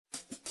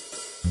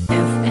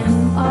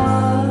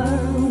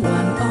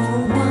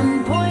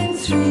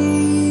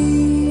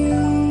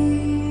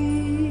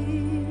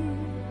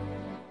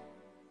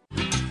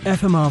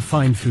FMR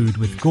Fine Food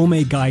with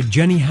Gourmet Guide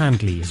Jenny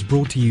Handley is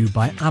brought to you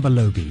by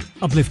Abelobi,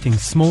 uplifting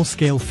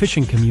small-scale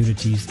fishing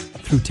communities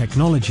through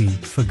technology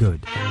for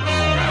good.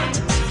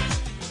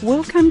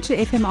 Welcome to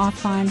FMR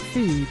Fine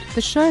Food,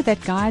 the show that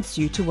guides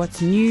you to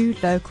what's new,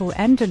 local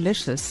and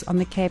delicious on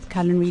the Cape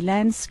culinary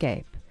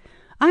landscape.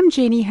 I'm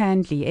Jenny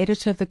Handley,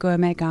 editor of the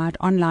Gourmet Guide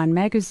online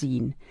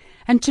magazine,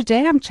 and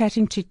today I'm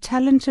chatting to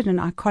talented and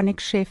iconic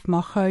chef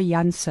Margo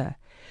Janse,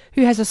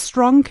 who has a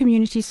strong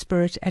community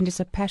spirit and is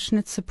a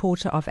passionate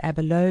supporter of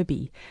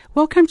Abelobi.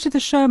 Welcome to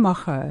the show,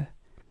 Margo.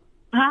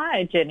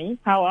 Hi, Jenny.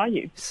 How are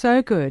you?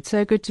 So good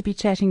to be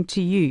chatting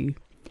to you.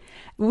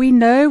 We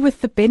know with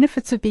the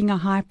benefits of being a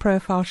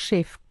high-profile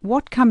chef,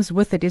 what comes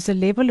with it is a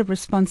level of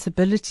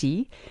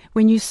responsibility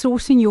when you're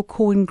sourcing your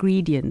core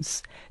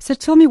ingredients. So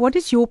tell me, what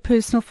is your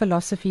personal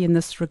philosophy in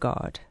this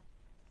regard?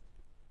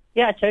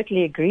 Yeah, I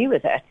totally agree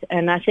with that.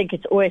 And I think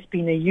it's always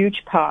been a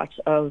huge part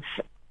of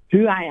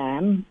who I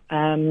am,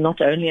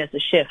 not only as a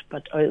chef,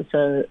 but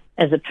also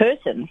as a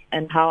person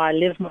and how I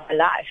live my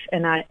life.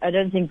 And I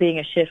don't think being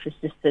a chef is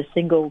just a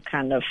single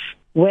kind of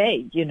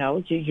way, you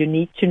know. You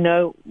need to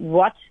know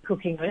what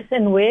cooking is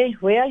and where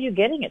are you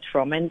getting it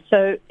from. And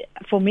so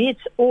for me, it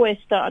always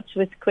starts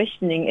with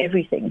questioning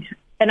everything.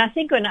 And I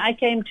think when I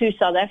came to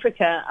South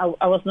Africa,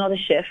 I was not a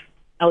chef.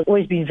 I've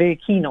always been very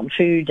keen on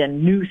food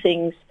and new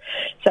things.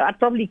 So I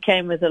probably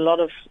came with a lot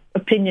of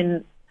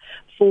opinion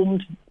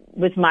formed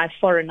with my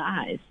foreign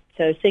eyes.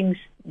 So things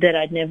that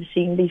I'd never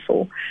seen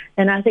before.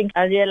 And I think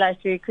I realized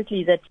very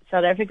quickly that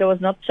South Africa was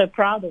not so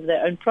proud of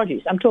their own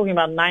produce. I'm talking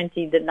about the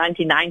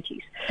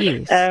 1990s.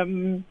 Yes.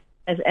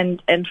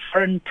 And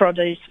foreign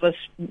produce was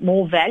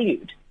more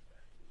valued.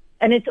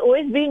 And it's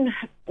always been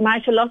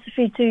my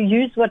philosophy to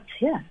use what's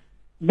here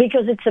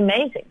because it's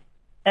amazing.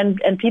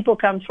 And people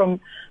come from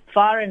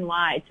far and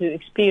wide to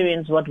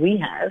experience what we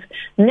have,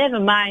 never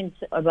mind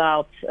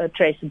about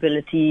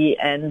traceability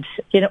and,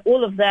 you know,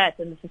 all of that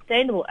and the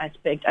sustainable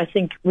aspect. I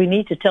think we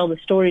need to tell the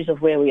stories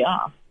of where we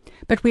are.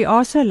 But we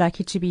are so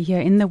lucky to be here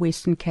in the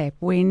Western Cape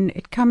when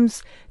it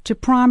comes to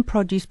prime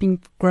produce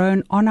being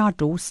grown on our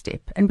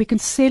doorstep, and we can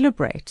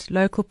celebrate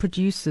local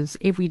producers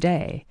every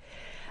day.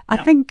 I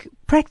think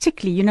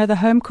practically, you know, the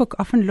home cook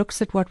often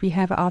looks at what we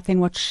have out there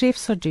and what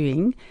chefs are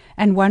doing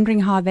and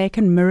wondering how they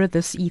can mirror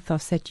this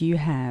ethos that you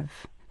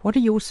have. What are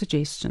your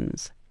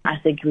suggestions? I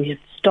think we should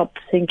stop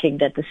thinking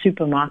that the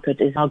supermarket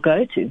is our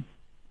go-to.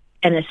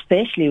 And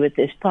especially with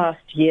this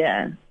past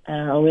year,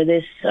 where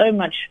there's so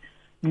much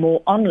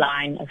more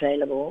online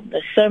available,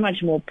 there's so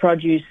much more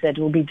produce that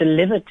will be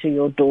delivered to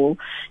your door.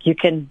 You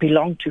can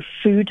belong to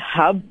food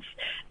hubs,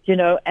 you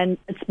know, and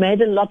it's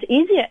made a lot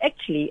easier,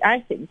 actually,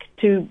 I think,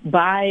 to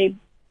buy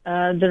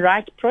the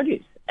right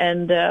produce.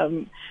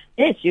 And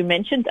yes, you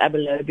mentioned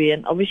Abelobi,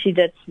 and obviously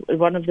that's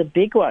one of the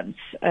big ones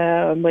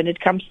when it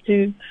comes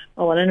to,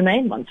 or one of the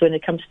main ones when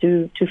it comes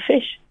to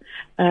fish,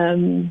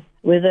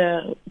 with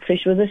a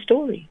fish with a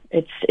story.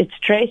 It's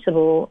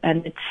traceable,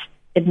 and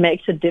it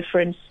makes a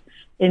difference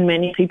in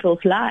many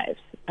people's lives.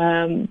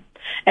 And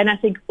I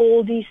think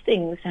all these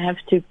things have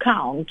to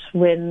count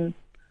when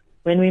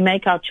we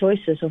make our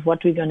choices of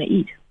what we're going to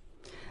eat.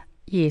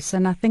 Yes,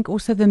 and I think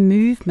also the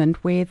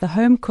movement where the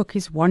home cook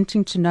is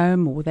wanting to know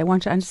more. They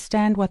want to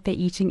understand what they're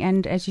eating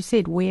and, as you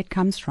said, where it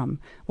comes from.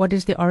 What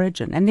is the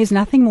origin? And there's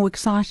nothing more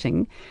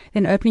exciting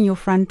than opening your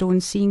front door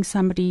and seeing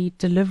somebody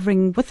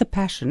delivering with a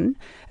passion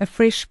a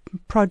fresh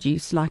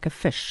produce like a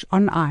fish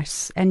on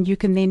ice, and you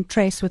can then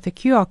trace with a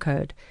QR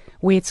code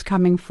where it's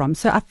coming from.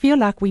 So I feel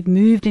like we've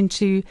moved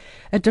into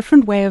a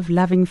different way of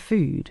loving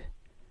food.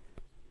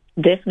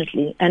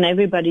 Definitely. And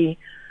everybody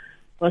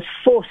was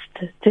forced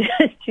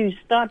to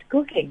start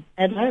cooking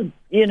at home,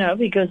 you know,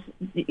 because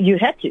you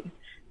had to.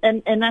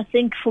 And I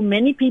think for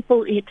many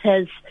people it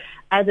has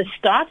either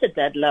started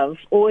that love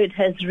or it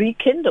has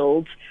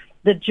rekindled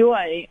the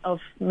joy of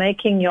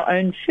making your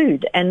own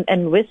food.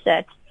 And with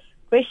that,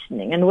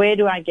 questioning, and where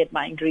do I get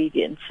my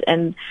ingredients,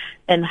 and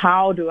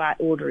how do I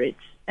order it?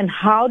 And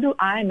how do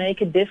I make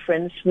a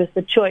difference with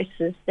the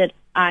choices that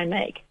I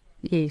make?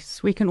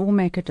 Yes, we can all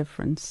make a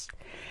difference.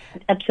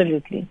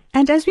 Absolutely.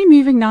 And as we're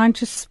moving now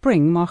into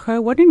spring,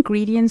 Margo, what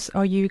ingredients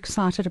are you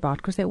excited about?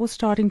 Because they're all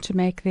starting to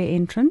make their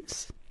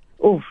entrance.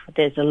 Oh,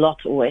 there's a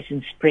lot always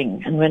in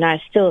spring. And when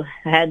I still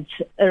had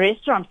a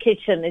restaurant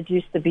kitchen, it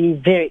used to be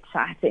very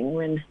exciting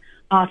when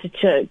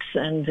artichokes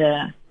and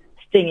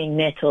stinging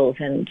nettles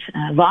and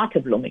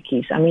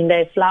waterblommetjies. I mean,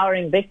 they're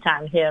flowering big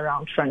time here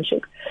around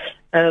Franschhoek.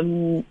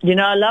 You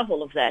know, I love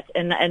all of that.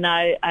 And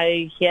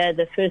I hear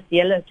the first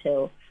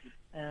yellowtail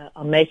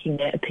are making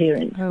their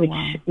appearance, which,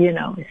 wow, you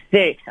know, is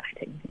very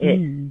exciting.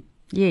 Yes.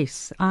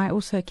 Yes, I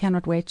also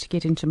cannot wait to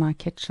get into my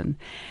kitchen.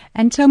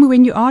 And tell me,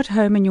 when you are at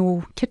home in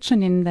your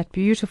kitchen in that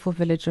beautiful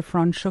village of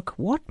Franschhoek,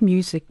 what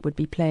music would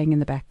be playing in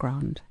the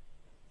background?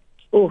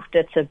 Oh,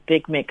 that's a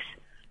big mix.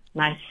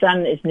 My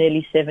son is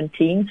nearly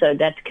 17, so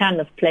that kind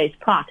of plays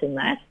part in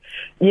that.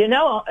 You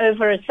know,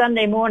 over a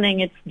Sunday morning,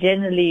 it's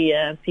generally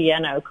a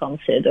piano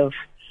concert of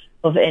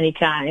of any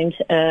kind,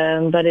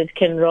 but it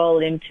can roll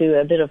into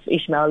a bit of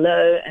Ishmael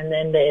Low, and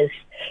then there's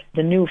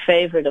the new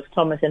favorite of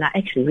Thomas, and I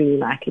actually really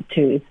like it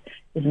too,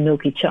 is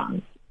Milky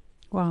Chance.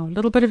 Wow, a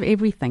little bit of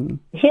everything.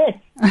 Yes,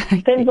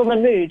 depends on the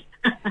mood.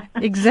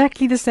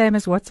 Exactly the same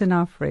as what's in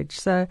our fridge,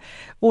 so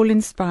all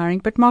inspiring.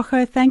 But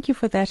Margo, thank you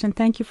for that, and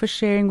thank you for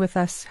sharing with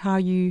us how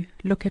you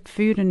look at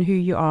food and who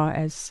you are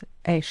as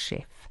a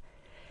chef.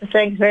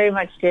 Thanks very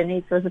much, Jenny.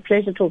 It was a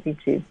pleasure talking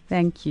to you.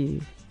 Thank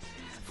you.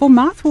 For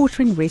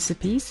mouth-watering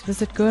recipes,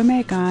 visit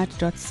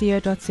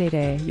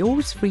gourmetguide.co.za.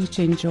 Yours free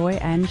to enjoy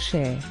and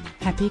share.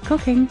 Happy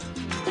cooking!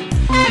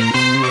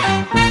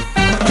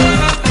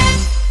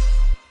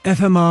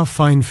 FMR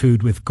Fine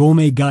Food with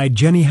Gourmet Guide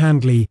Jenny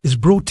Handley is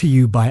brought to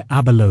you by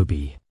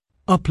Abalobi,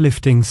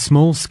 uplifting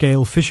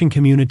small-scale fishing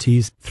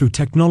communities through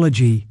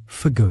technology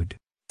for good.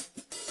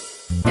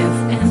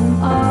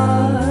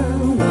 FMR